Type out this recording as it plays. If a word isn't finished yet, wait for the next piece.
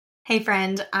Hey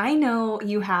friend, I know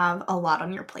you have a lot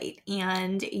on your plate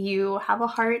and you have a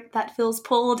heart that feels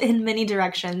pulled in many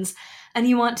directions and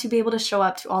you want to be able to show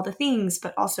up to all the things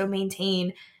but also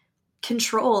maintain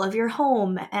control of your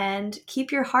home and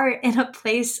keep your heart in a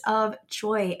place of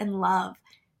joy and love.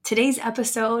 Today's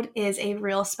episode is a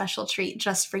real special treat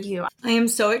just for you. I am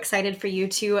so excited for you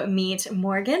to meet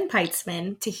Morgan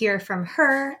Peitzman, to hear from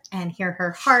her and hear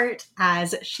her heart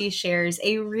as she shares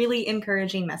a really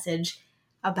encouraging message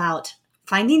about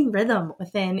finding rhythm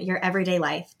within your everyday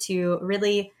life to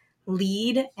really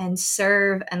lead and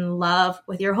serve and love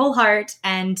with your whole heart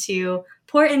and to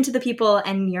pour into the people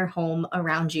and your home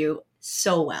around you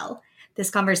so well. This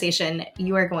conversation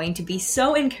you are going to be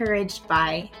so encouraged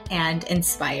by and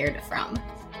inspired from.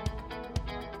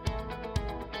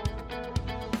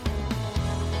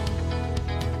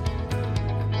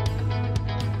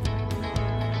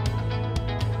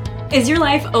 Is your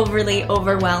life overly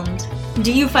overwhelmed?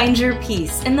 Do you find your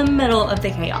peace in the middle of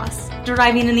the chaos,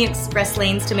 driving in the express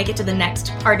lanes to make it to the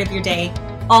next part of your day,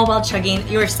 all while chugging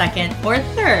your second or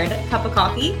third cup of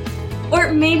coffee?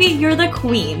 Or maybe you're the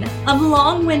queen of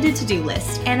long-winded to-do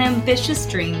lists and ambitious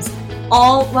dreams,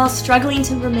 all while struggling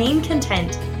to remain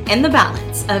content in the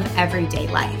balance of everyday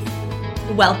life.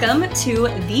 Welcome to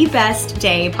the Best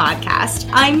Day podcast.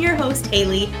 I'm your host,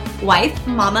 Haley, wife,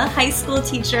 mama, high school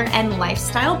teacher, and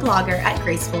lifestyle blogger at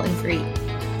Graceful and Free.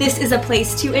 This is a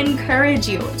place to encourage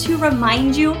you, to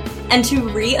remind you, and to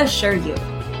reassure you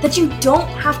that you don't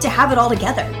have to have it all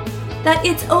together, that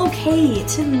it's okay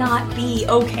to not be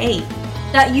okay,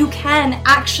 that you can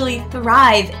actually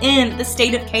thrive in the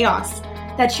state of chaos,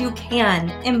 that you can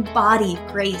embody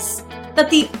grace, that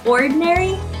the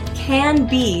ordinary can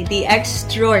be the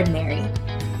extraordinary.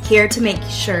 Here to make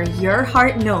sure your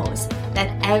heart knows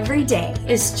that every day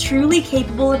is truly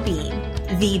capable of being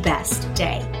the best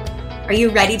day. Are you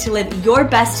ready to live your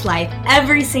best life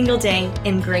every single day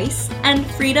in grace and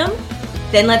freedom?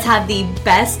 Then let's have the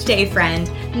best day,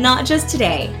 friend, not just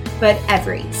today, but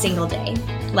every single day.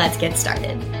 Let's get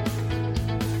started.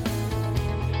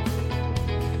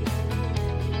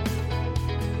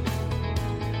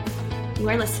 You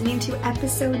are listening to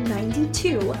episode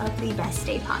 92 of the Best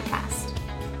Day podcast.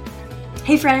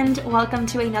 Hey friend, welcome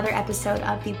to another episode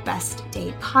of the Best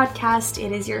Day podcast.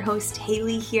 It is your host,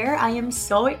 Haley here. I am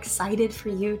so excited for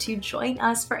you to join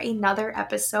us for another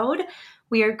episode.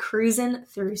 We are cruising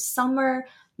through summer,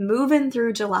 moving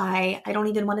through July. I don't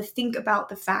even want to think about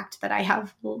the fact that I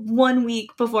have 1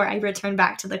 week before I return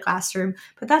back to the classroom,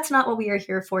 but that's not what we are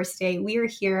here for today. We are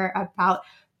here about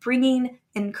bringing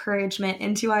encouragement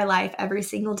into our life every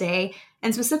single day,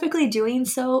 and specifically doing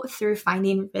so through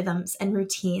finding rhythms and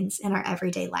routines in our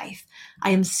everyday life.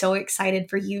 I am so excited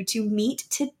for you to meet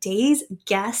today's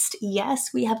guest.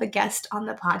 Yes, we have a guest on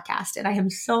the podcast, and I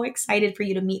am so excited for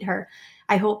you to meet her.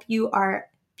 I hope you are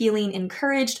feeling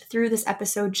encouraged through this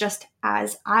episode, just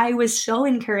as I was so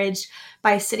encouraged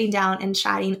by sitting down and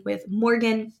chatting with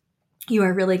Morgan. You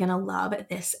are really going to love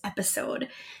this episode.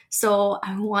 So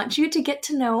I want you to get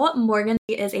to know Morgan.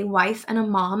 She is a wife and a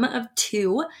mom of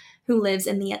two who lives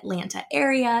in the Atlanta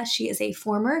area. She is a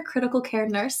former critical care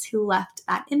nurse who left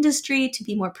that industry to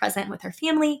be more present with her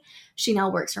family. She now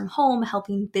works from home,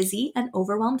 helping busy and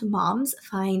overwhelmed moms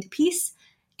find peace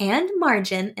and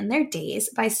margin in their days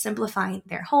by simplifying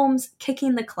their homes,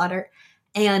 kicking the clutter,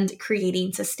 and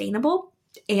creating sustainable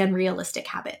and realistic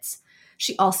habits.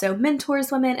 She also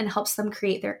mentors women and helps them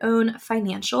create their own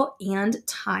financial and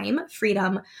time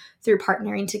freedom through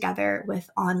partnering together with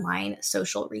online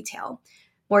social retail.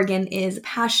 Morgan is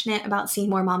passionate about seeing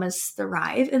more mamas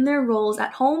thrive in their roles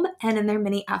at home and in their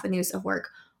many avenues of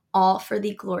work, all for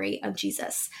the glory of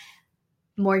Jesus.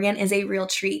 Morgan is a real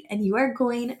treat, and you are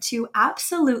going to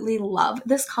absolutely love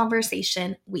this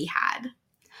conversation we had.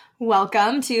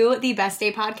 Welcome to the Best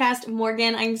Day podcast.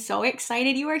 Morgan, I'm so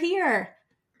excited you are here.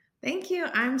 Thank you.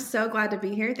 I'm so glad to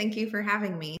be here. Thank you for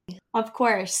having me. Of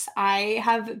course, I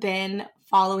have been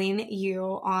following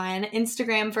you on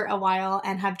Instagram for a while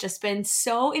and have just been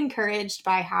so encouraged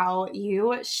by how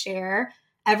you share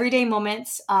everyday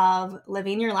moments of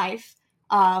living your life,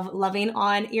 of loving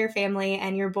on your family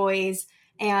and your boys,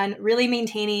 and really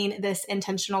maintaining this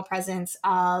intentional presence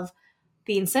of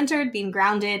being centered, being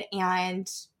grounded, and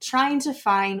trying to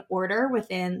find order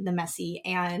within the messy.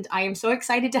 And I am so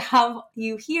excited to have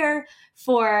you here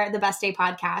for the Best Day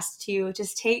podcast to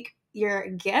just take your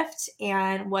gift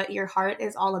and what your heart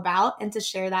is all about and to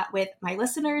share that with my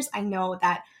listeners. I know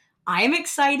that I'm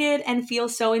excited and feel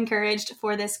so encouraged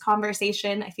for this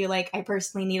conversation. I feel like I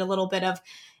personally need a little bit of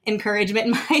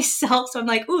encouragement myself. So I'm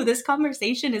like, ooh, this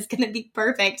conversation is going to be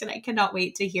perfect, and I cannot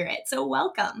wait to hear it. So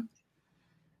welcome.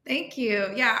 Thank you.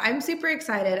 Yeah, I'm super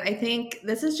excited. I think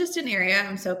this is just an area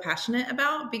I'm so passionate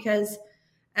about because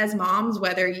as moms,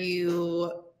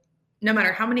 no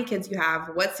matter how many kids you have,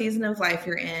 what season of life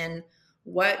you're in,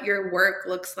 what your work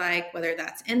looks like, whether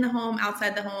that's in the home,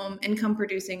 outside the home, income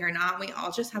producing or not, we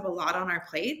all just have a lot on our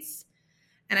plates.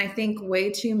 And I think way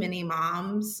too many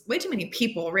moms, way too many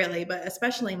people really, but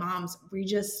especially moms, we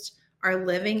just are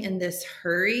living in this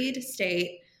hurried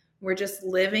state. We're just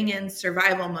living in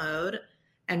survival mode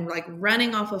and like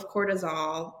running off of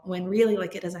cortisol when really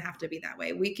like it doesn't have to be that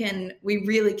way. We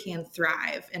really can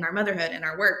thrive in our motherhood, in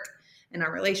our work, in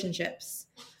our relationships.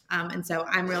 And so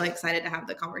I'm really excited to have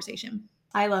the conversation.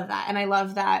 I love that. And I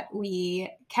love that we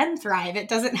can thrive. It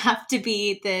doesn't have to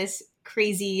be this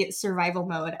crazy survival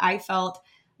mode. I felt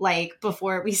like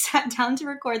before we sat down to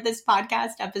record this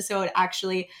podcast episode,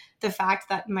 actually, the fact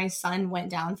that my son went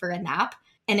down for a nap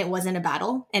and it wasn't a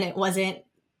battle and it wasn't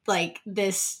like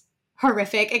this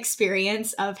horrific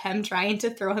experience of him trying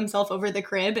to throw himself over the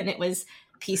crib and it was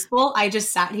peaceful. I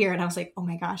just sat here and I was like, oh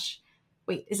my gosh,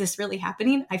 wait, is this really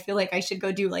happening? I feel like I should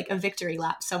go do like a victory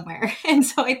lap somewhere. And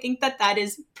so I think that that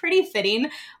is pretty fitting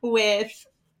with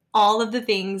all of the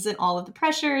things and all of the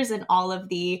pressures and all of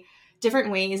the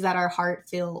different ways that our heart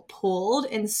feel pulled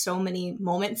in so many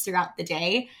moments throughout the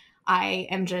day. I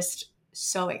am just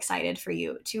so excited for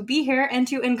you to be here and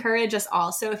to encourage us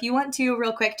all. So if you want to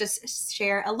real quick, just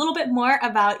share a little bit more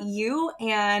about you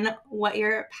and what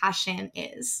your passion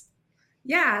is.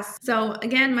 Yeah. So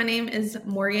again, my name is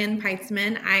Morgan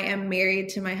Peitzman. I am married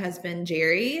to my husband,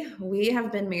 Jerry. We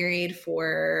have been married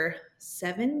for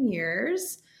 7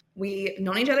 years. We've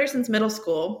known each other since middle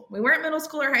school. We weren't middle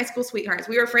school or high school sweethearts.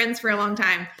 We were friends for a long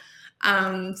time.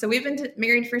 So we've been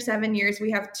married for 7 years.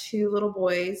 We have 2 little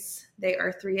boys. They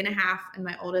are 3.5, and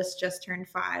my oldest just turned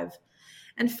 5.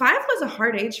 And 5 was a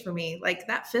hard age for me. Like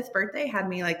that 5th birthday had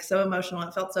me like so emotional.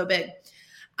 It felt so big.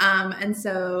 And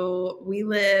so we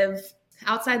live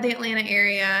outside the Atlanta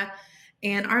area,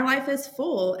 and our life is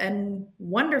full and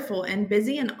wonderful and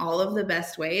busy in all of the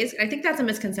best ways. I think that's a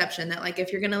misconception that like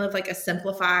if you're going to live like a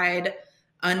simplified,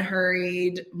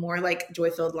 unhurried, more like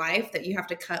joy-filled life, that you have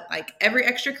to cut like every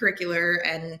extracurricular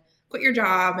and quit your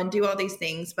job and do all these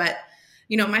things. But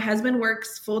you know, my husband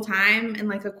works full-time in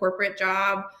like a corporate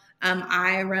job.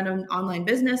 I run an online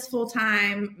business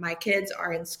full-time. My kids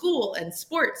are in school and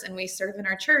sports, and we serve in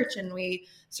our church, and we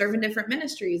serve in different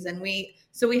ministries. And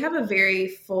so we have a very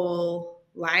full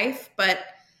life, but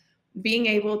being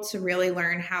able to really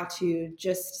learn how to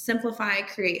just simplify,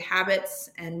 create habits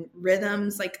and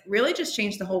rhythms, like really just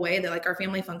change the whole way that like our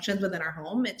family functions within our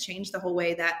home. It changed the whole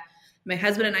way that my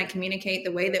husband and I communicate,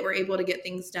 the way that we're able to get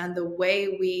things done, the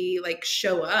way we like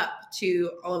show up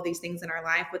to all of these things in our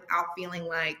life without feeling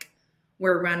like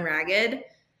we're run ragged,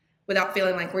 without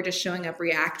feeling like we're just showing up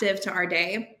reactive to our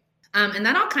day. And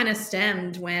that all kind of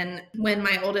stemmed when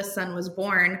my oldest son was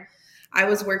born. I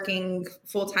was working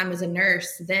full-time as a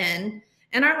nurse then,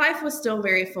 and our life was still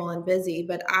very full and busy,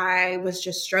 but I was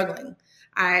just struggling.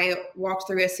 I walked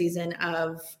through a season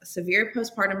of severe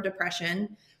postpartum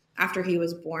depression after he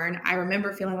was born. I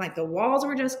remember feeling like the walls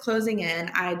were just closing in.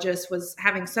 I just was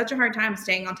having such a hard time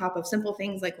staying on top of simple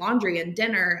things like laundry and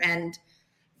dinner and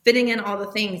fitting in all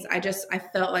the things. I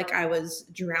felt like I was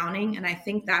drowning. And I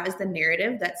think that is the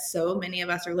narrative that so many of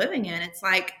us are living in. It's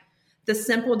like the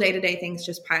simple day-to-day things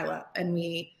just pile up, and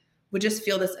we would just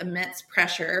feel this immense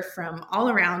pressure from all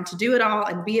around to do it all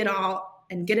and be it all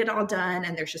and get it all done.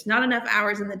 And there's just not enough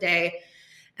hours in the day.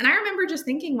 And I remember just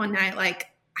thinking one night, like,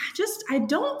 I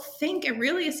don't think it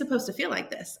really is supposed to feel like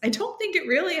this. I don't think it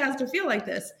really has to feel like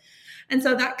this. And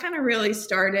so that kind of really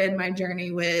started my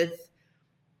journey with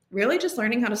really just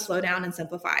learning how to slow down and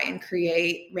simplify and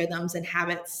create rhythms and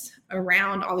habits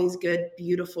around all these good,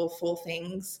 beautiful, full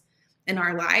things in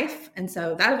our life. And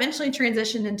so that eventually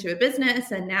transitioned into a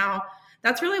business. And now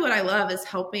that's really what I love, is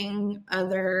helping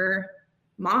other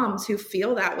moms who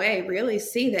feel that way really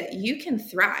see that you can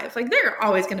thrive. Like there are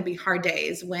always going to be hard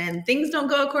days when things don't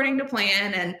go according to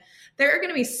plan. And there are going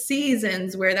to be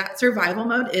seasons where that survival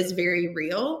mode is very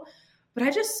real,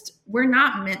 but we're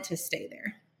not meant to stay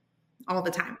there all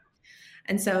the time.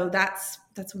 And so that's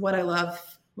what I love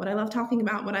talking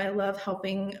about, what I love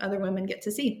helping other women get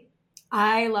to see.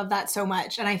 I love that so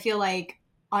much. And I feel like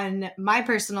on my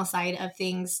personal side of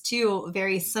things too,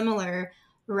 very similar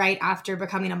right after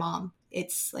becoming a mom.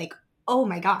 It's like, oh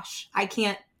my gosh, I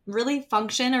can't really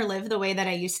function or live the way that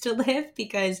I used to live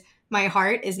because my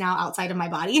heart is now outside of my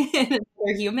body and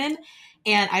another human.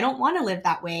 And I don't want to live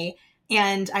that way.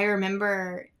 And I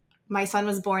remember my son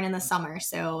was born in the summer.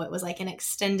 So it was like an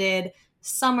extended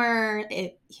summer.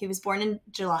 He was born in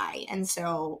July. And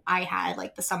so I had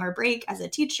like the summer break as a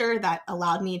teacher that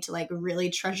allowed me to like really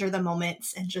treasure the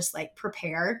moments and just like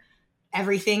prepare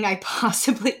everything I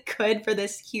possibly could for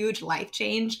this huge life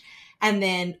change. And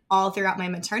then all throughout my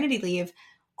maternity leave,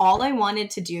 all I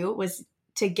wanted to do was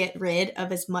to get rid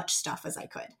of as much stuff as I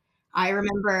could. I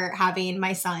remember having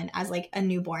my son as like a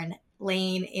newborn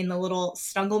laying in the little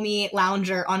Snuggle Me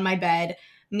lounger on my bed,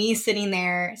 me sitting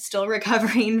there still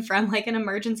recovering from like an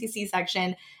emergency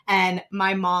C-section, and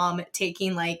my mom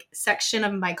taking like section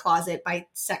of my closet by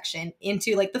section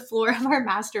into like the floor of our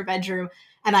master bedroom.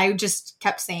 And I just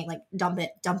kept saying like, dump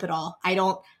it all. I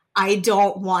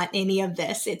don't want any of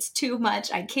this. It's too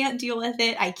much. I can't deal with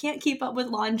it. I can't keep up with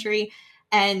laundry.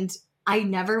 And I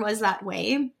never was that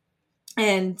way.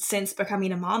 And since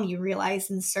becoming a mom, you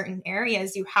realize in certain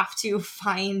areas you have to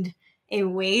find a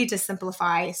way to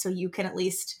simplify so you can at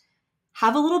least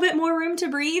have a little bit more room to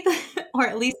breathe, or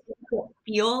at least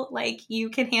feel like you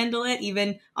can handle it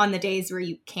even on the days where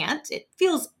you can't. It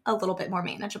feels a little bit more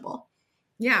manageable.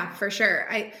 Yeah, for sure.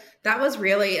 That was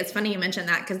really, it's funny you mentioned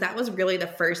that, because that was really the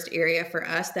first area for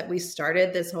us that we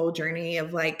started this whole journey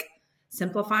of like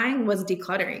simplifying, was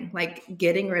decluttering, like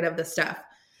getting rid of the stuff.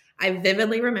 I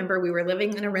vividly remember we were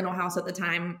living in a rental house at the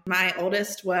time. My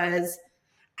oldest was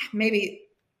maybe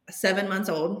 7 months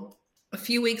old. A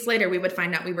few weeks later, we would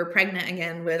find out we were pregnant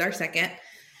again with our second.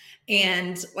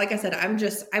 And like I said,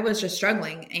 I was just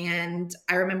struggling. And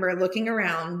I remember looking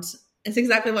around. It's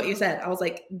exactly what you said. I was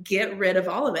like, get rid of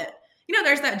all of it. You know,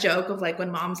 there's that joke of like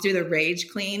when moms do the rage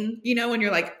clean, you know, when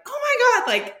you're like, oh my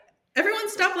God, like everyone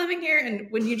stop living here. And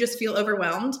when you just feel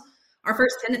overwhelmed, our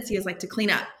first tendency is like to clean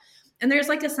up. And there's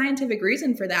like a scientific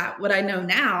reason for that. What I know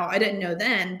now, I didn't know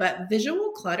then, but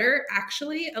visual clutter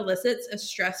actually elicits a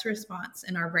stress response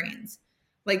in our brains.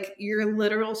 Like your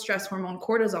literal stress hormone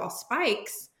cortisol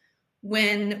spikes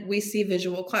when we see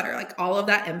visual clutter. Like all of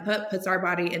that input puts our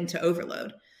body into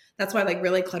overload. That's why like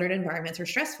really cluttered environments are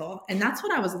stressful. And that's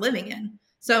what I was living in.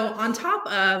 So on top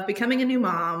of becoming a new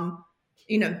mom,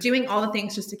 you know, doing all the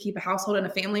things just to keep a household and a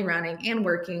family running and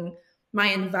working, my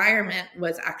environment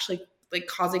was actually like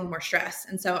causing more stress.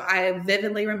 And so I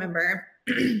vividly remember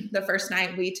the first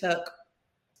night we took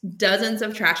dozens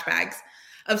of trash bags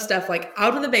of stuff like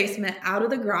out of the basement, out of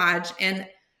the garage. And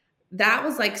that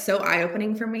was like so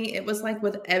eye-opening for me. It was like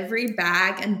with every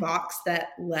bag and box that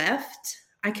left,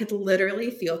 I could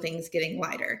literally feel things getting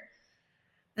lighter.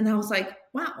 And I was like,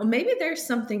 wow, well, maybe there's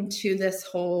something to this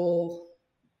whole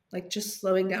like just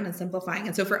slowing down and simplifying.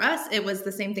 And so for us, it was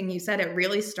the same thing you said. It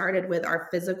really started with our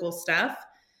physical stuff.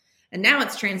 And now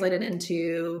it's translated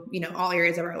into, you know, all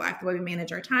areas of our life, the way we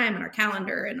manage our time and our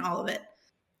calendar and all of it.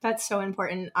 That's so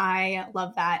important. I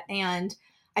love that. And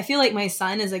I feel like my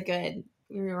son is a good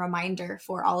reminder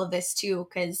for all of this too,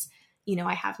 because, you know,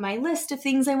 I have my list of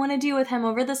things I want to do with him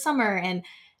over the summer. And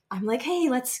I'm like, hey,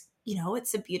 let's, you know,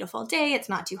 it's a beautiful day. It's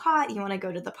not too hot. You want to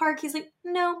go to the park? He's like,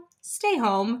 no, stay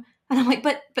home. And I'm like,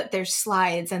 but there's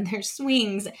slides and there's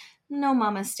swings. No,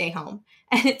 mama, stay home.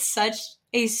 And it's such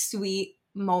a sweet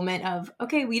moment of,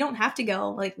 okay, we don't have to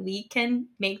go. Like we can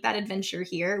make that adventure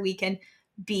here. We can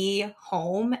be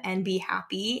home and be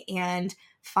happy and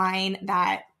find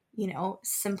that, you know,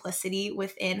 simplicity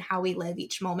within how we live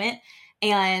each moment.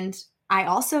 And I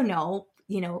also know,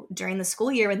 you know, during the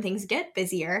school year when things get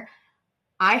busier,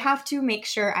 I have to make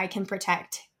sure I can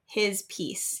protect his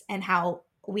peace and how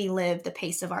we live the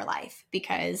pace of our life,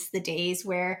 because the days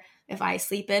where if I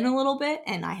sleep in a little bit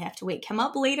and I have to wake him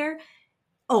up later,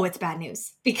 oh, it's bad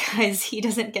news, because he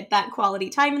doesn't get that quality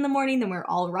time in the morning. Then we're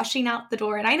all rushing out the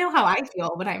door. And I know how I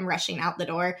feel when I'm rushing out the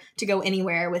door to go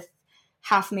anywhere with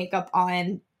half makeup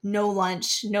on, no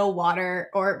lunch, no water,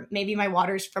 or maybe my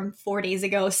water's from 4 days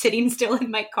ago sitting still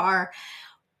in my car.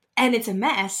 And it's a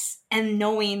mess. And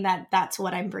knowing that that's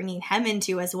what I'm bringing him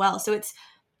into as well. So it's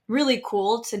really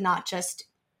cool to not just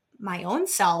my own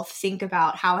self think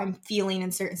about how I'm feeling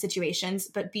in certain situations,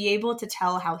 but be able to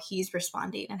tell how he's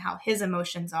responding and how his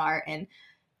emotions are. And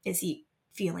is he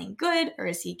feeling good or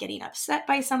is he getting upset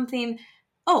by something?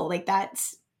 Oh, like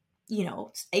that's, you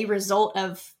know, a result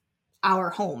of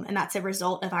our home, and that's a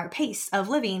result of our pace of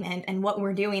living and what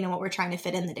we're doing and what we're trying to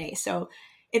fit in the day. So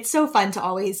it's so fun to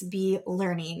always be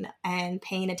learning and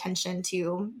paying attention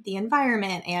to the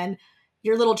environment and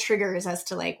your little triggers as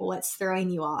to like, what's throwing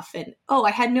you off. And, oh,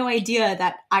 I had no idea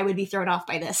that I would be thrown off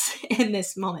by this in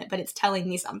this moment, but it's telling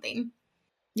me something.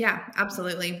 Yeah,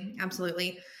 absolutely.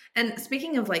 Absolutely. And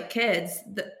speaking of like kids,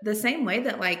 the same way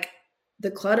that like the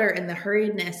clutter and the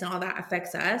hurriedness and all that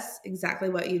affects us, exactly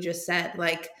what you just said,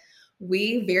 like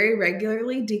we very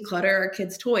regularly declutter our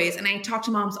kids' toys. And I talk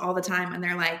to moms all the time and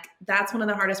they're like, that's one of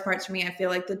the hardest parts for me. I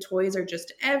feel like the toys are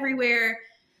just everywhere.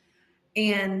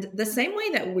 And the same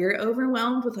way that we're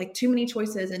overwhelmed with like too many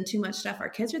choices and too much stuff, our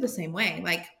kids are the same way.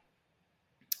 Like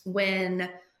even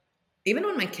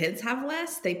when my kids have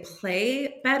less, they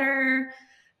play better.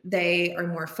 They are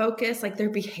more focused, like their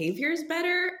behavior is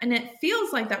better. And it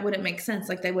feels like that wouldn't make sense.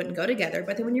 Like they wouldn't go together.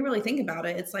 But then when you really think about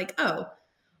it, it's like, oh,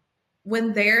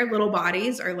 when their little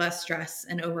bodies are less stressed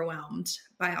and overwhelmed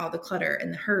by all the clutter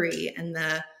and the hurry and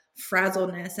the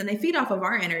frazzledness, and they feed off of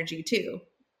our energy too.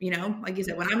 Like you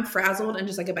said, when I'm frazzled and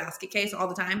just like a basket case all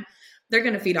the time, they're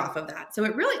going to feed off of that. So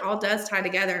it really all does tie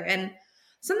together. And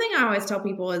something I always tell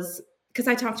people is, because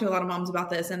I talk to a lot of moms about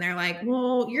this and they're like,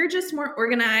 well, you're just more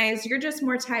organized. You're just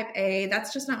more type A.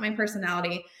 That's just not my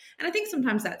personality. And I think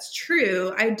sometimes that's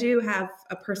true. I do have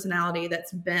a personality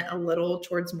that's bent a little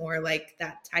towards more like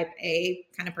that type A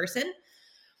kind of person.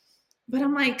 But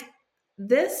I'm like,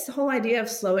 this whole idea of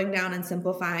slowing down and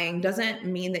simplifying doesn't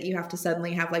mean that you have to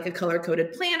suddenly have like a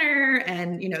color-coded planner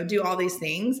and, do all these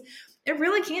things. It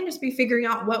really can just be figuring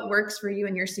out what works for you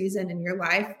in your season, in your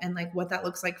life, and like what that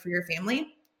looks like for your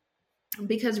family.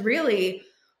 Because really,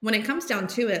 when it comes down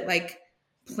to it, like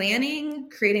planning,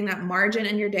 creating that margin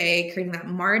in your day, creating that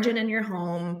margin in your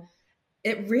home,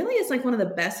 it really is like one of the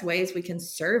best ways we can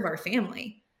serve our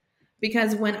family.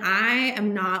 Because when I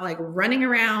am not like running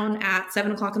around at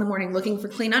 7 o'clock in the morning looking for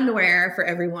clean underwear for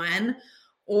everyone,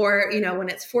 or, when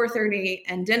it's 4:30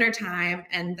 and dinner time,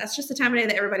 and that's just the time of day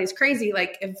that everybody's crazy.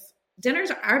 Like if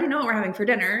I already know what we're having for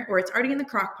dinner, or it's already in the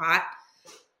crock pot,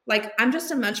 like I'm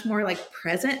just a much more like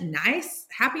present, nice,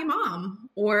 happy mom.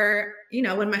 Or,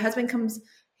 when my husband comes,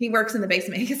 he works in the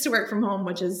basement, he gets to work from home,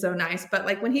 which is so nice. But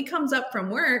like when he comes up from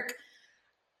work,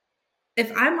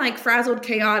 if I'm like frazzled,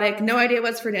 chaotic, no idea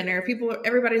what's for dinner,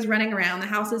 everybody's running around, the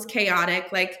house is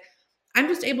chaotic, like I'm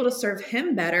just able to serve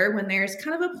him better when there's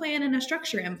kind of a plan and a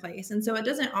structure in place. And so it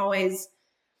doesn't always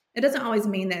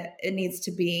mean that it needs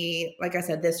to be, like I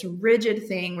said, this rigid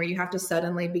thing where you have to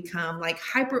suddenly become like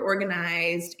hyper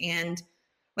organized and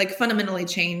like fundamentally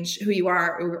change who you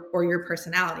are or your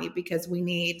personality, because we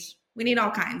need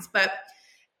all kinds. But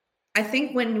I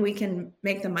think when we can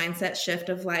make the mindset shift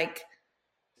of like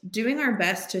doing our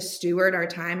best to steward our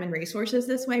time and resources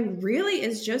this way really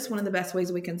is just one of the best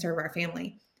ways we can serve our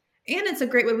family. And it's a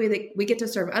great way we get to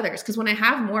serve others. Because when I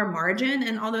have more margin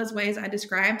in all those ways I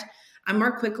described, I'm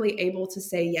more quickly able to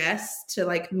say yes to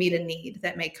like meet a need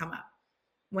that may come up.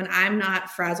 When I'm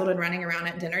not frazzled and running around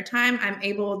at dinner time, I'm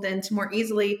able then to more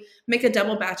easily make a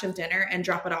double batch of dinner and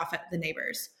drop it off at the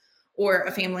neighbors or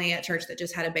a family at church that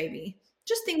just had a baby.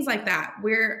 Just things like that.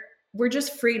 We're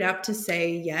just freed up to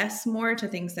say yes more to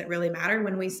things that really matter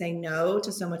when we say no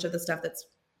to so much of the stuff that's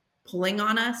pulling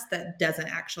on us that doesn't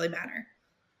actually matter.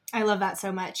 I love that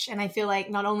so much. And I feel like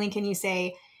not only can you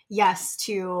say yes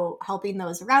to helping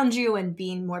those around you and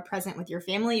being more present with your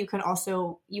family,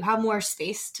 you have more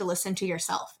space to listen to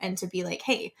yourself and to be like,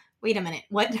 hey, wait a minute,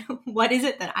 what is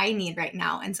it that I need right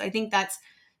now? And so I think that's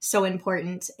so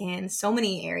important in so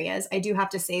many areas. I do have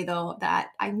to say though, that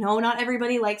I know not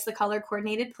everybody likes the color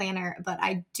coordinated planner, but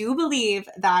I do believe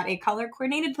that a color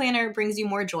coordinated planner brings you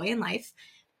more joy in life.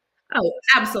 Oh,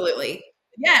 absolutely.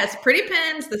 Yes. Pretty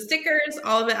pins, the stickers,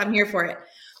 all of it. I'm here for it.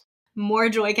 More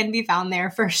joy can be found there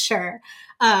for sure.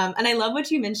 And I love what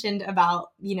you mentioned about,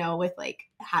 with like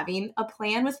having a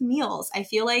plan with meals. I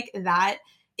feel like that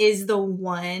is the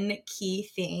one key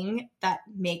thing that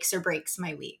makes or breaks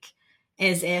my week,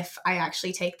 is if I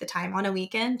actually take the time on a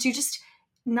weekend to just,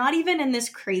 not even in this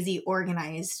crazy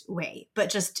organized way, but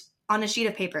just on a sheet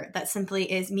of paper that simply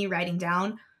is me writing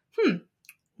down,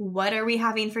 what are we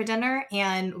having for dinner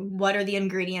and what are the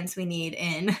ingredients we need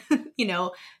in,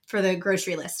 for the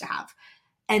grocery list to have.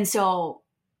 And so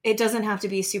it doesn't have to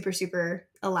be super, super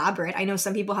elaborate. I know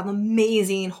some people have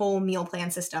amazing whole meal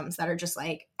plan systems that are just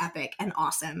like epic and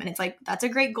awesome. And it's like, that's a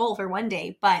great goal for one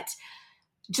day, but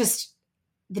just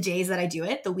the days that I do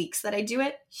it, the weeks that I do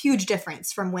it, huge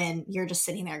difference from when you're just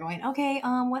sitting there going, okay,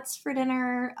 what's for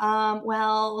dinner?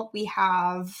 Well, we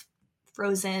have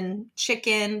frozen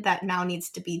chicken that now needs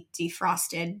to be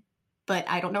defrosted, but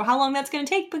I don't know how long that's going to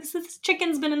take because this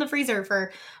chicken's been in the freezer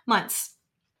for months.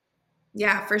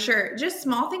 Yeah, for sure. Just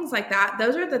small things like that.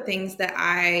 Those are the things that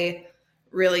I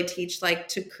really teach, like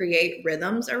to create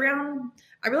rhythms around.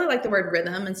 I really like the word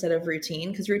rhythm instead of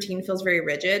routine, because routine feels very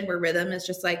rigid, where rhythm is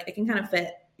just like, it can kind of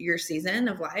fit your season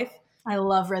of life. I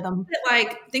love rhythm.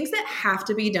 Like things that have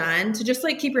to be done to just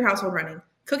like keep your household running,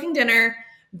 cooking dinner,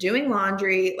 doing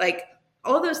laundry, like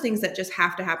all of those things that just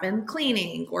have to happen,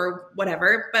 cleaning or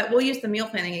whatever. But we'll use the meal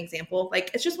planning example.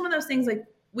 Like, it's just one of those things, like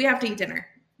we have to eat dinner.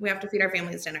 We have to feed our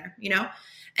families dinner, you know?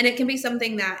 And it can be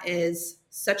something that is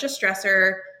such a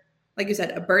stressor, like you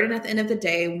said, a burden at the end of the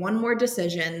day, one more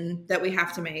decision that we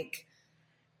have to make.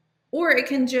 Or it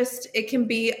can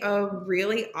be a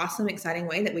really awesome, exciting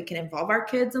way that we can involve our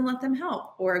kids and let them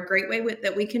help, or a great way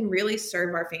that we can really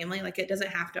serve our family. Like, it doesn't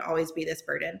have to always be this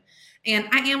burden. And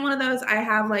I am one of those. I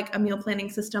have like a meal planning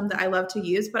system that I love to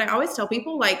use, but I always tell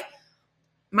people, like,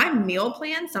 my meal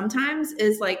plan sometimes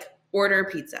is like order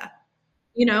pizza.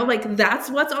 You know, like, that's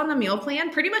what's on the meal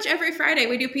plan. Pretty much every Friday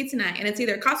we do pizza night, and it's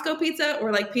either Costco pizza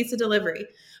or like pizza delivery.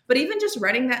 But even just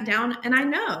writing that down, and I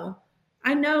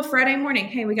know Friday morning,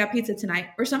 hey, we got pizza tonight.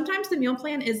 Or sometimes the meal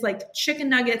plan is like chicken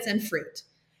nuggets and fruit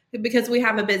because we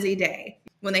have a busy day.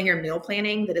 When they hear meal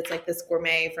planning, that it's like this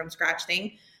gourmet from scratch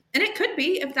thing. And it could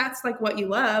be, if that's like what you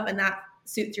love and that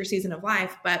suits your season of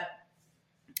life. But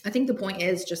I think the point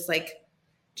is just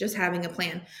having a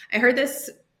plan. I heard this,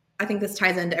 I think this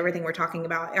ties into everything we're talking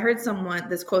about. I heard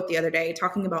this quote the other day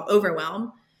talking about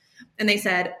overwhelm. And they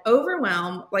said,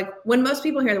 overwhelm, like, when most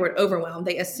people hear the word overwhelm,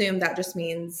 they assume that just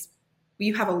means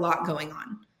you have a lot going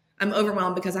on. I'm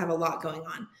overwhelmed because I have a lot going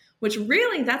on, which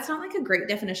really, that's not like a great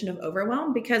definition of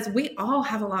overwhelm, because we all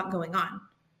have a lot going on.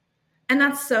 And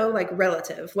that's so like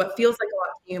relative. What feels like a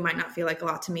lot to you might not feel like a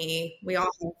lot to me. We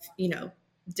all have,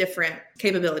 different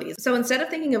capabilities. So instead of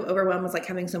thinking of overwhelm as like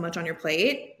having so much on your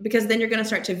plate, because then you're going to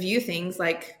start to view things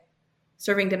like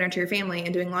serving dinner to your family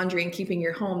and doing laundry and keeping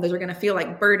your home, those are going to feel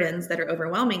like burdens that are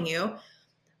overwhelming you.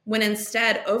 When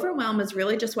instead, overwhelm is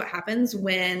really just what happens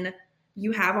when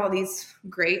you have all these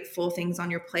great full things on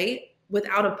your plate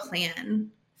without a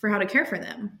plan for how to care for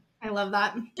them. I love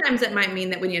that. Sometimes it might mean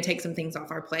that we need to take some things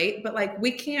off our plate, but like,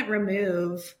 we can't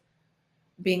remove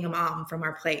being a mom from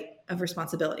our plate of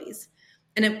responsibilities.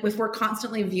 And if we're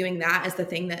constantly viewing that as the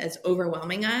thing that is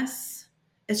overwhelming us,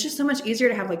 it's just so much easier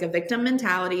to have like a victim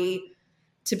mentality,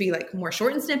 to be like more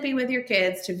short and snippy with your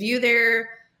kids, to view their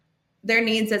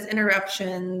needs as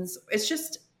interruptions. It's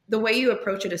just the way you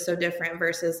approach it is so different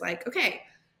versus like, okay,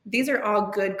 these are all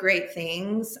good, great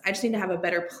things. I just need to have a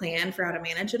better plan for how to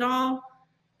manage it all.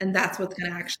 And that's what's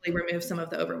going to actually remove some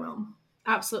of the overwhelm.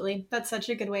 Absolutely. That's such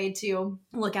a good way to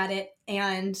look at it.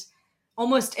 And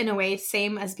almost in a way,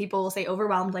 same as people will say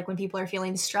overwhelmed, like when people are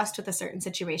feeling stressed with a certain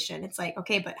situation, it's like,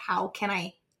 okay, but how can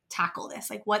I tackle this?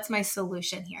 Like, what's my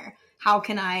solution here? How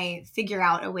can I figure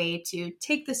out a way to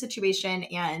take the situation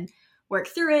and work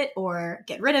through it, or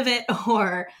get rid of it,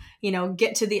 or,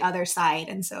 get to the other side?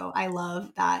 And so I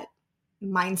love that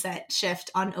mindset shift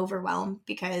on overwhelm,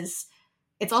 because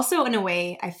it's also, in a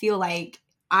way, I feel like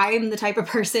I'm the type of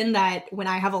person that when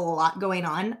I have a lot going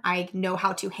on, I know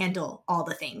how to handle all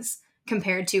the things,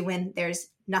 compared to when there's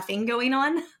nothing going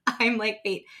on. I'm like,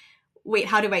 wait,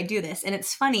 how do I do this? And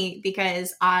it's funny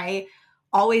because I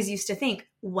always used to think,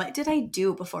 what did I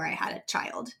do before I had a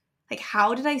child? Like,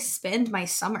 how did I spend my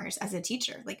summers as a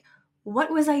teacher? Like,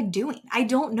 what was I doing? I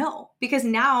don't know, because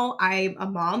now I'm a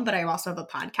mom, but I also have a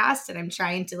podcast and I'm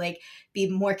trying to like be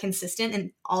more consistent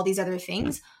in all these other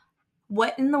things.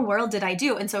 What in the world did I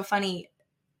do? And so funny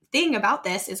thing about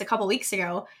this is, a couple weeks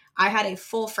ago, I had a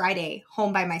full Friday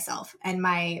home by myself, and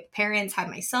my parents had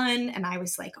my son, and I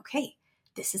was like, okay,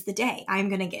 this is the day. I'm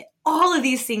going to get all of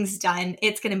these things done.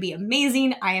 It's going to be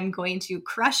amazing. I am going to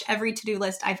crush every to-do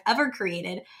list I've ever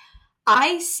created.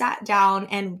 I sat down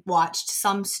and watched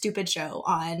some stupid show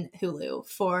on Hulu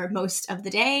for most of the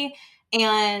day.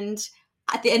 And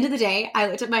at the end of the day, I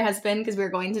looked at my husband, because we were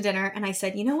going to dinner, and I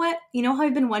said, you know what? You know how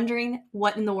I've been wondering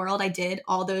what in the world I did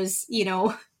all those,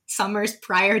 summers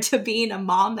prior to being a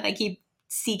mom that I keep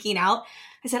seeking out?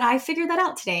 I said, I figured that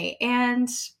out today, and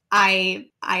I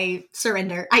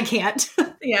surrender. I can't.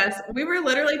 Yes. We were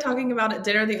literally talking about at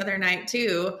dinner the other night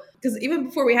too, because even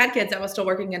before we had kids, I was still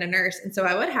working at a nurse. And so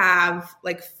I would have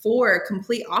like 4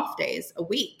 complete off days a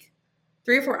week,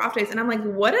 3 or 4 off days. And I'm like,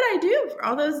 what did I do for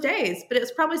all those days? But it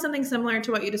was probably something similar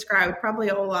to what you described, probably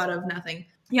a whole lot of nothing.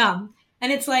 Yeah.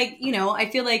 And it's like, I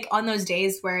feel like on those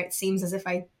days where it seems as if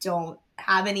I don't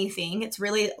have anything, it's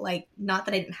really like, not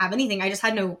that I didn't have anything. I just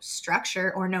had no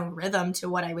structure or no rhythm to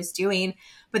what I was doing.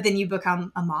 But then you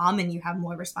become a mom and you have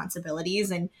more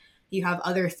responsibilities and you have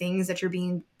other things that you're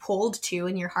being pulled to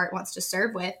and your heart wants to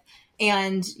serve with.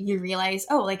 And you realize,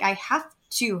 oh, like, I have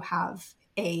to have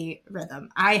a rhythm.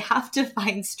 I have to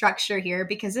find structure here,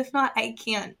 because if not, I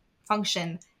can't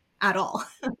function at all.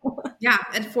 Yeah.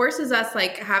 It forces us,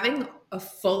 like, having a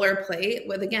fuller plate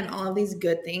with, again, all of these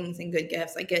good things and good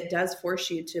gifts. Like, it does force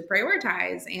you to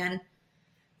prioritize and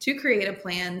to create a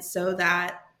plan so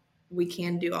that we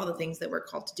can do all the things that we're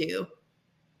called to do.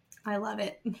 I love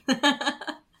it.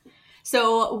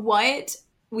 So what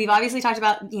we've obviously talked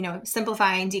about,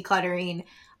 simplifying, decluttering.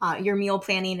 Your meal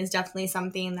planning is definitely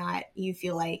something that you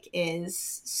feel like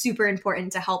is super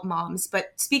important to help moms.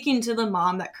 But speaking to the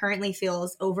mom that currently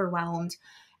feels overwhelmed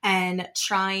and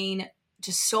trying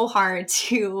just so hard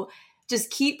to just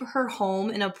keep her home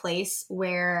in a place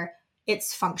where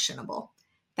it's functionable,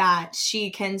 that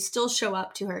she can still show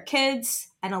up to her kids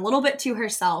and a little bit to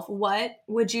herself, what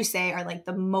would you say are like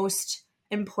the most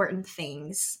important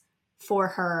things for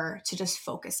her to just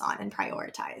focus on and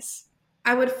prioritize?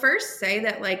 I would first say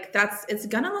that like it's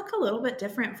going to look a little bit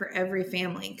different for every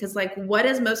family, because like what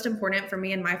is most important for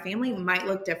me and my family might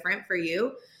look different for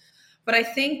you. But I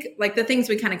think like the things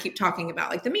we kind of keep talking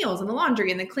about, like the meals and the laundry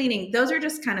and the cleaning, those are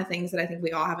just kind of things that I think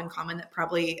we all have in common that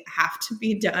probably have to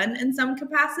be done in some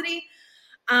capacity.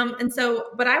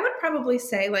 But I would probably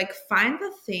say like find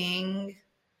the thing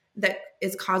that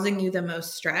is causing you the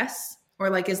most stress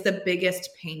or like is the biggest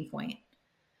pain point.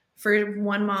 For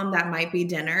one mom, that might be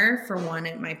dinner. For one,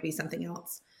 it might be something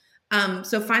else.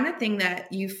 So find the thing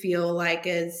that you feel like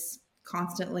is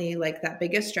constantly like that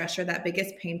biggest stressor, that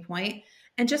biggest pain point,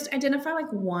 and just identify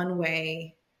like one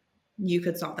way you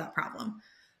could solve that problem.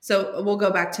 So we'll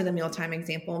go back to the mealtime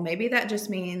example. Maybe that just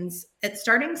means it's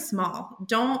starting small.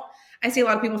 I see a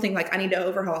lot of people think like I need to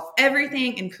overhaul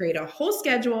everything and create a whole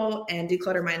schedule and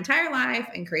declutter my entire life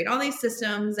and create all these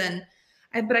systems.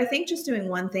 But I think just doing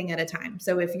one thing at a time.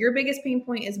 So if your biggest pain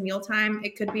point is mealtime,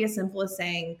 it could be as simple as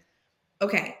saying,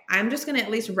 okay, I'm just going to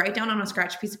at least write down on a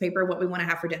scratch piece of paper what we want to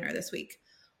have for dinner this week.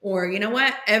 Or you know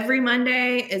what? Every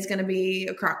Monday is going to be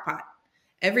a crock pot.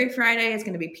 Every Friday is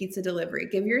going to be pizza delivery.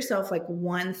 Give yourself like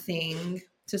one thing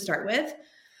to start with.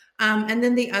 And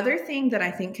then the other thing that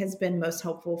I think has been most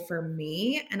helpful for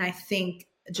me, and I think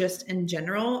just in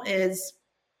general is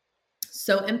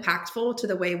so impactful to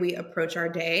the way we approach our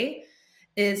day,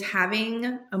 is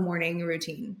having a morning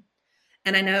routine.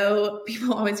 And I know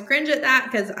people always cringe at that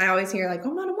because I always hear like, oh,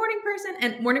 I'm not a morning person.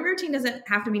 And morning routine doesn't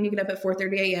have to mean you get up at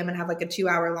 4:30 a.m. and have like a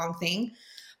 2-hour long thing.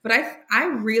 But I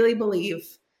really believe,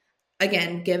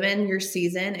 again, given your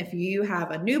season, if you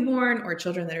have a newborn or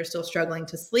children that are still struggling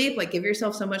to sleep, like give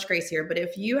yourself so much grace here. But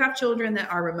if you have children that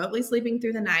are remotely sleeping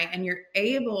through the night and you're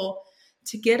able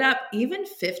to get up even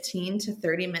 15 to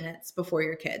 30 minutes before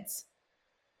your kids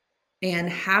and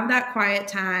have that quiet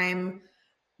time,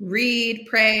 read,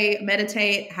 pray,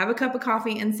 meditate, have a cup of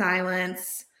coffee in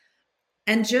silence,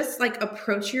 and just like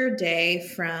approach your day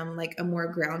from like a more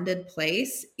grounded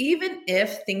place, even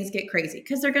if things get crazy,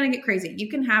 because they're going to get crazy. You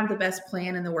can have the best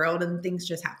plan in the world and things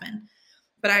just happen.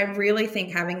 But I really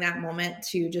think having that moment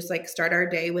to just like start our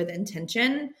day with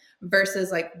intention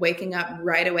versus like waking up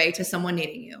right away to someone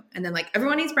needing you. And then like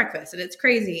everyone eats breakfast and it's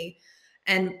crazy.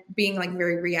 And being like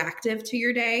very reactive to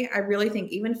your day, I really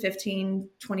think even 15,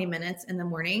 20 minutes in the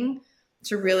morning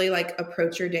to really like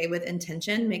approach your day with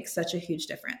intention makes such a huge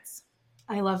difference.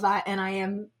 I love that. And I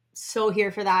am so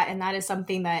here for that. And that is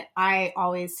something that I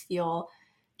always feel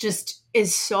just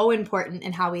is so important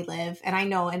in how we live. And I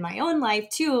know in my own life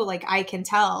too, like I can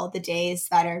tell the days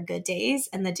that are good days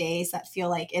and the days that feel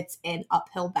like it's an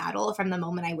uphill battle from the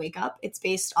moment I wake up. It's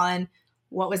based on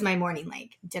what was my morning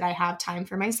like? Did I have time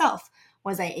for myself?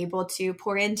 Was I able to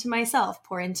pour into myself,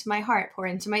 pour into my heart, pour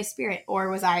into my spirit? Or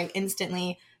was I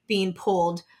instantly being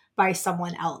pulled by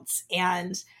someone else?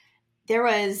 And there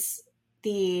was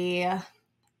I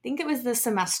think it was the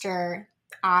semester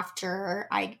after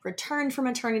I returned from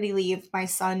maternity leave. My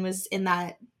son was in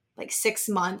that like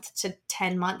 6-month to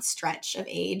 10-month stretch of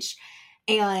age.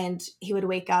 And he would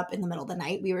wake up in the middle of the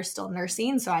night. We were still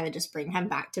nursing. So I would just bring him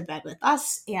back to bed with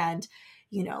us. And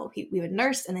we would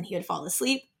nurse and then he would fall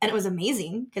asleep. And it was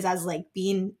amazing because as like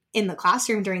being in the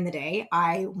classroom during the day,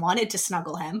 I wanted to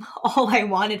snuggle him. All I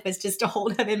wanted was just to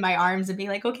hold him in my arms and be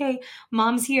like, okay,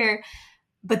 mom's here.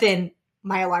 But then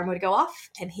my alarm would go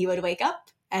off and he would wake up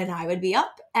and I would be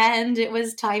up and it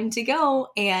was time to go.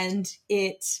 And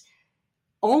it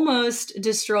almost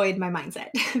destroyed my mindset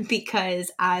because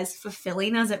as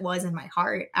fulfilling as it was in my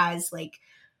heart, as like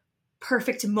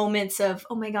perfect moments of,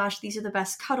 oh my gosh, these are the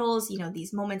best cuddles,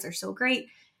 these moments are so great,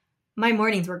 my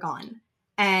mornings were gone.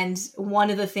 And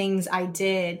one of the things I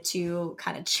did to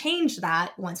kind of change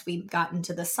that once we got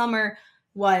into the summer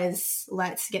was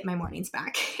let's get my mornings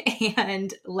back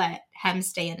and let him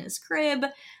stay in his crib,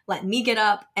 let me get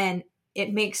up. And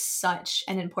it makes such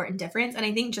an important difference. And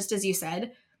I think just as you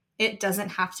said, it doesn't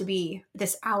have to be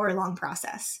this hour-long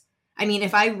process. I mean,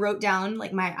 if I wrote down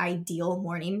like my ideal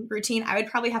morning routine, I would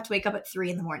probably have to wake up at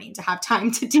 3 a.m. to have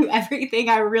time to do everything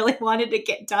I really wanted to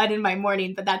get done in my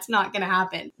morning, but that's not going to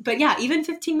happen. But yeah, even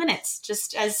 15 minutes,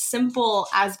 just as simple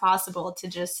as possible to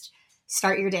just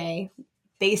start your day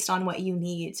based on what you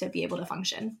need to be able to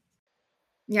function.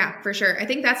 Yeah, for sure. I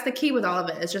think that's the key with all of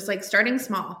it. It's just like starting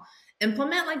small.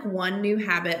 Implement like one new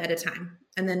habit at a time.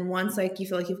 And then once like you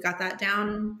feel like you've got that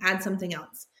down, add something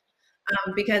else.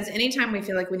 Because anytime we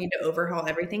feel like we need to overhaul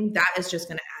everything, that is just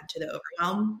going to add to the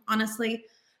overwhelm, honestly.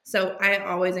 So I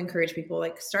always encourage people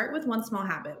like start with one small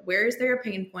habit. Where is there a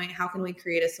pain point? How can we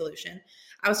create a solution?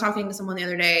 I was talking to someone the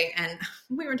other day and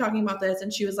we were talking about this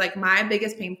and she was like, my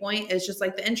biggest pain point is just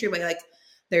like the entryway. Like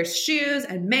there's shoes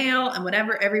and mail and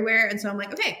whatever everywhere. And so I'm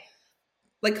like, okay,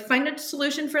 like find a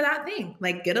solution for that thing.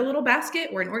 Like get a little basket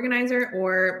or an organizer,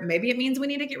 or maybe it means we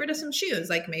need to get rid of some shoes.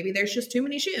 Like maybe there's just too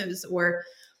many shoes, or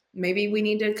maybe we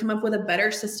need to come up with a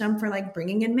better system for like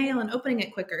bringing in mail and opening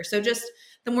it quicker. So just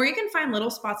the more you can find little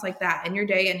spots like that in your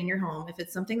day and in your home, if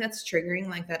it's something that's triggering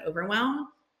like that overwhelm,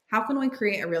 how can we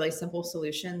create a really simple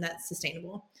solution that's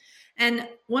sustainable? And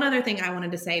one other thing I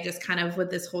wanted to say just kind of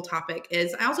with this whole topic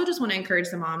is I also just want to encourage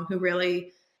the mom who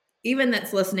really, even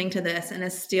that's listening to this and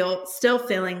is still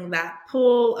feeling that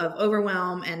pull of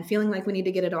overwhelm and feeling like we need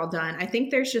to get it all done. I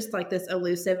think there's just like this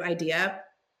elusive idea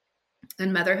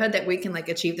in motherhood that we can like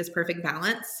achieve this perfect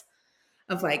balance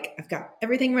of like, I've got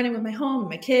everything running with my home,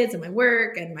 my kids and my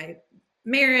work and my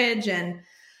marriage. And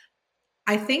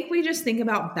I think we just think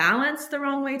about balance the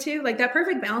wrong way too. Like that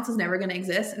perfect balance is never going to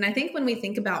exist. And I think when we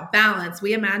think about balance,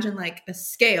 we imagine like a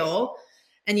scale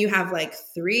and you have like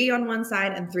 3 on one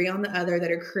side and 3 on the other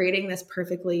that are creating this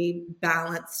perfectly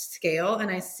balanced scale.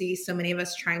 And I see so many of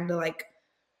us trying to like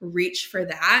reach for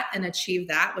that and achieve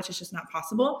that, which is just not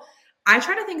possible. I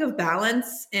try to think of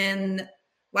balance in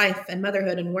life and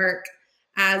motherhood and work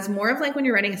as more of like when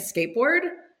you're riding a skateboard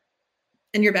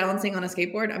and you're balancing on a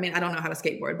skateboard. I mean, I don't know how to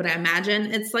skateboard, but I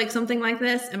imagine it's like something like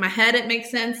this. In my head, it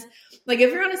makes sense. Like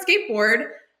if you're on a skateboard,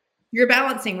 you're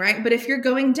balancing, right? But if you're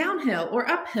going downhill or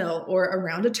uphill or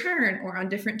around a turn or on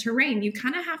different terrain, you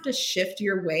kind of have to shift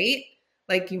your weight.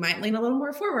 Like you might lean a little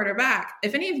more forward or back.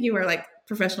 If any of you are like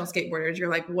professional skateboarders,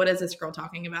 you're like, what is this girl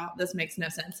talking about? This makes no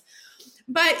sense.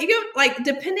 But you go like,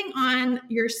 depending on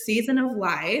your season of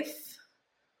life,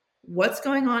 what's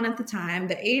going on at the time,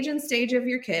 the age and stage of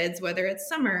your kids, whether it's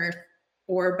summer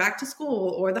or back to school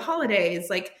or the holidays,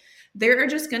 like there are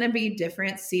just going to be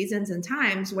different seasons and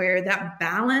times where that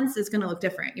balance is going to look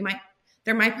different.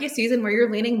 There might be a season where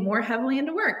you're leaning more heavily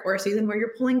into work, or a season where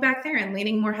you're pulling back there and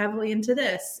leaning more heavily into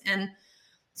this. And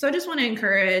so I just want to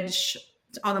encourage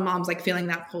all the moms like feeling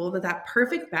that pull, that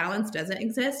perfect balance doesn't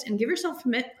exist, and give yourself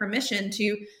permission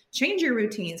to change your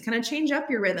routines, kind of change up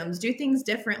your rhythms, do things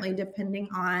differently depending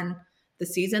on the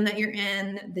season that you're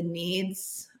in, the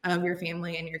needs of your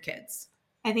family and your kids.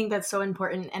 I think that's so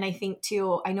important. And I think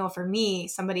too, I know for me,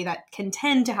 somebody that can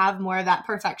tend to have more of that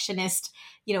perfectionist,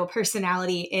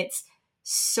 personality, it's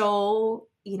so,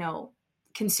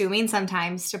 consuming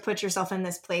sometimes to put yourself in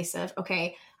this place of,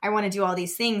 okay, I want to do all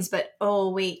these things, but oh,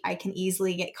 wait, I can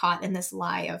easily get caught in this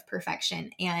lie of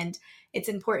perfection. And it's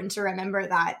important to remember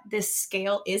that this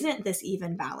scale isn't this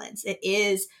even balance. It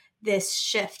is this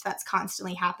shift that's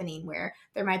constantly happening where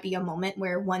there might be a moment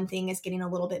where one thing is getting a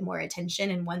little bit more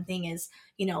attention and one thing is,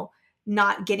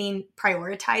 not getting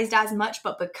prioritized as much,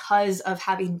 but because of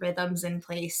having rhythms in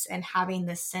place and having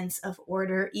this sense of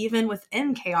order, even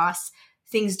within chaos,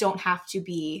 things don't have to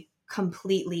be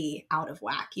completely out of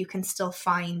whack. You can still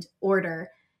find order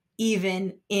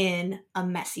even in a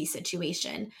messy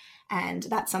situation. And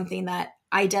that's something that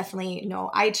I definitely know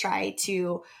I try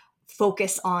to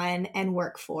focus on and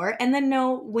work for, and then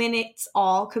know when it's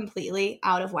all completely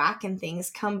out of whack and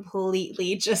things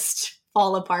completely just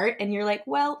fall apart and you're like,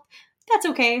 well, that's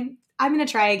okay. I'm going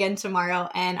to try again tomorrow,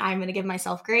 and I'm going to give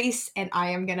myself grace, and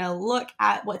I am going to look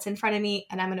at what's in front of me,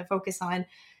 and I'm going to focus on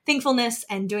thankfulness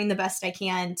and doing the best I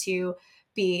can to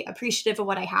be appreciative of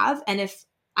what I have. And if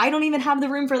I don't even have the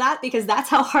room for that because that's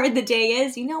how hard the day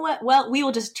is, you know what? Well, we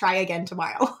will just try again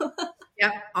tomorrow.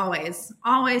 Yep. Always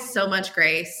so much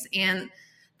grace. And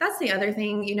that's the other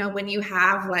thing, when you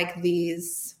have like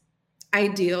these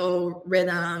ideal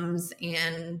rhythms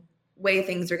and way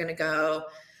things are going to go,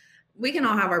 we can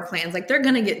all have our plans. Like they're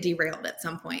going to get derailed at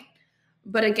some point.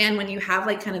 But again, when you have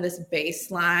like kind of this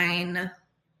baseline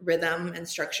rhythm and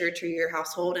structure to your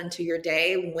household and to your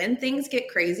day, when things get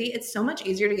crazy, it's so much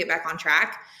easier to get back on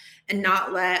track and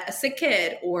not let a sick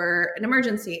kid or an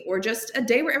emergency or just a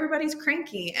day where everybody's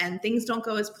cranky and things don't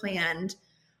go as planned.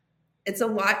 It's a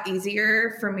lot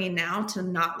easier for me now to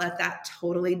not let that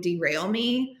totally derail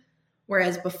me.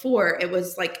 Whereas before it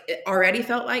was like, it already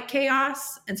felt like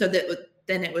chaos. And so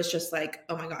then it was just like,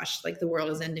 oh my gosh, like the world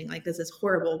is ending. Like this is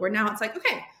horrible. Where now it's like,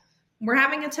 okay, we're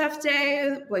having a tough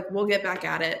day. Like we'll get back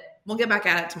at it. We'll get back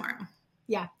at it tomorrow.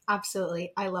 Yeah,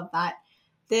 absolutely. I love that.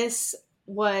 This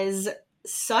was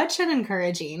such an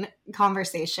encouraging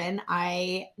conversation.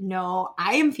 I know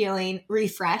I am feeling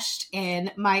refreshed in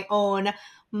my own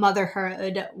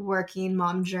motherhood, working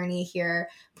mom journey here,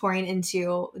 pouring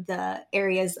into the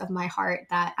areas of my heart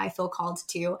that I feel called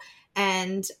to.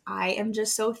 And I am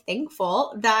just so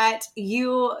thankful that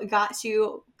you got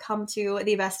to come to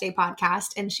the Best Day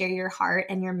podcast and share your heart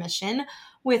and your mission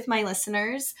with my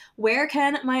listeners. Where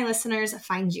can my listeners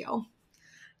find you?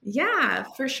 Yeah,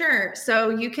 for sure. So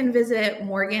you can visit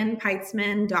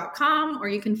morganpeitzman.com, or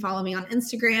you can follow me on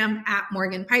Instagram at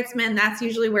Morgan Peitzman. That's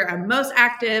usually where I'm most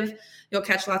active. You'll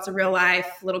catch lots of real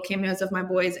life, little cameos of my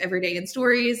boys every day in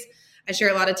stories. I share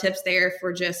a lot of tips there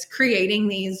for just creating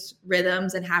these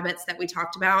rhythms and habits that we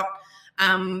talked about.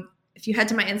 If you head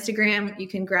to my Instagram, you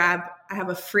can I have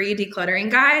a free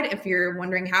decluttering guide. If you're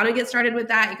wondering how to get started with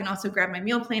that, you can also grab my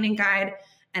meal planning guide,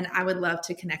 and I would love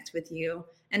to connect with you.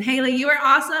 And Haley, you are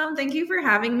awesome. Thank you for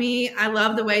having me. I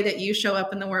love the way that you show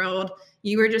up in the world.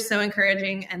 You were just so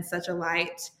encouraging and such a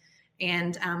light.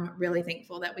 And I'm really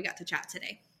thankful that we got to chat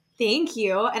today. Thank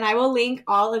you. And I will link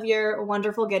all of your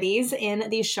wonderful goodies in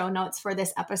the show notes for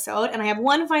this episode. And I have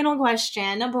one final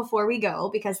question before we go,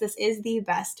 because this is the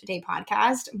Best Day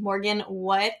podcast. Morgan,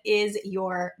 what is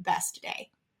your best day?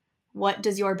 What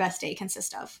does your best day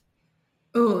consist of?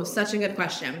 Oh, such a good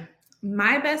question.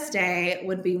 My best day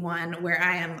would be one where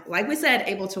I am, like we said,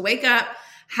 able to wake up,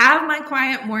 have my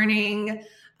quiet morning.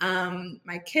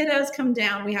 My kiddos come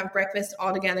down. We have breakfast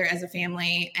all together as a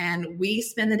family, and we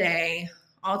spend the day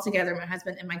all together, my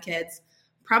husband and my kids,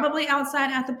 probably outside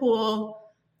at the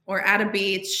pool or at a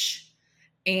beach.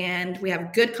 And we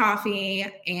have good coffee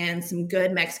and some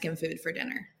good Mexican food for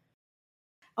dinner.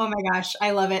 Oh my gosh,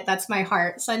 I love it. That's my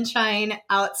heart. Sunshine,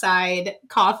 outside,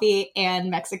 coffee,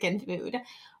 and Mexican food.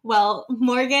 Well,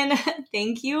 Morgan,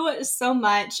 thank you so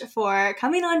much for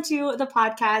coming onto the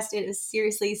podcast. It is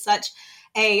seriously such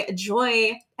a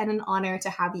joy and an honor to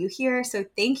have you here. So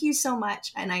thank you so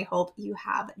much, and I hope you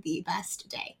have the best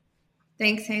day.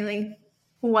 Thanks, Haley.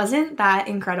 Wasn't that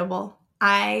incredible?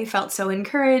 I felt so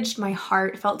encouraged. My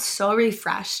heart felt so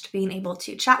refreshed being able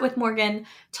to chat with Morgan,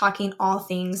 talking all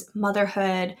things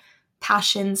motherhood,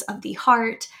 passions of the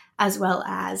heart, as well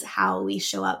as how we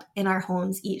show up in our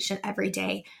homes each and every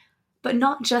day. But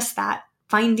not just that,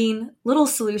 finding little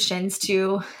solutions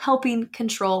to helping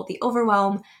control the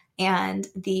overwhelm and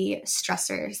the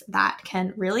stressors that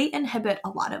can really inhibit a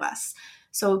lot of us.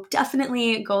 So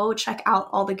definitely go check out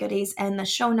all the goodies in the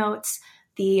show notes.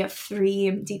 The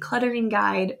free decluttering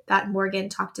guide that Morgan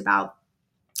talked about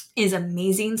is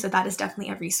amazing. So that is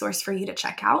definitely a resource for you to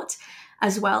check out,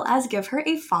 as well as give her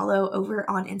a follow over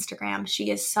on Instagram.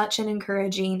 She is such an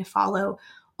encouraging follow,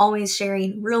 always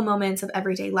sharing real moments of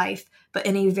everyday life, but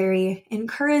in a very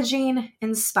encouraging,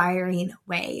 inspiring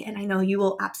way. And I know you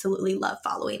will absolutely love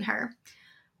following her.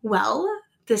 Well,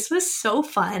 this was so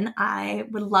fun. I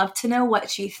would love to know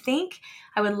what you think.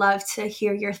 I would love to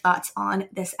hear your thoughts on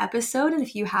this episode. And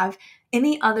if you have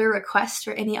any other requests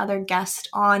or any other guest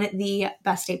on the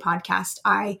Best Day podcast,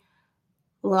 I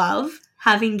love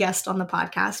having guests on the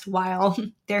podcast. While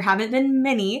there haven't been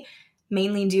many,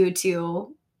 mainly due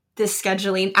to the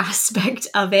scheduling aspect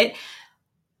of it,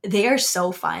 they are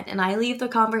so fun. And I leave the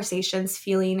conversations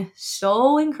feeling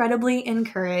so incredibly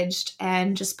encouraged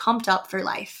and just pumped up for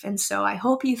life. And so I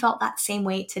hope you felt that same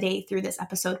way today through this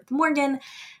episode with Morgan.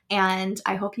 And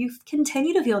I hope you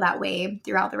continue to feel that way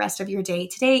throughout the rest of your day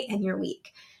today and your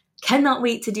week. Cannot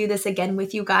wait to do this again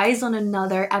with you guys on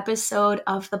another episode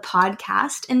of the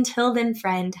podcast. Until then,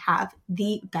 friend, have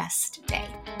the best day.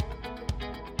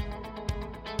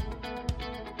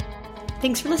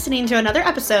 Thanks for listening to another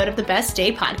episode of the Best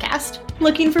Day podcast.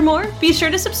 Looking for more? Be sure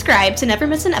to subscribe to never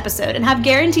miss an episode and have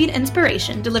guaranteed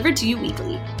inspiration delivered to you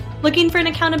weekly. Looking for an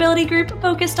accountability group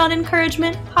focused on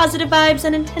encouragement, positive vibes,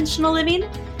 and intentional living?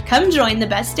 Come join the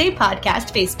Best Day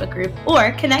Podcast Facebook group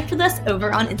or connect with us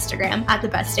over on Instagram at the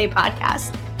Best Day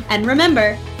Podcast. And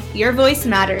remember, your voice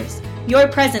matters. Your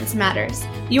presence matters.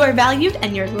 You are valued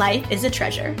and your life is a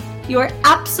treasure. You are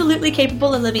absolutely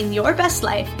capable of living your best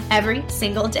life every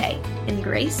single day in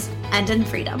grace and in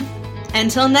freedom.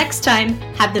 Until next time,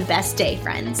 have the best day,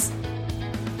 friends.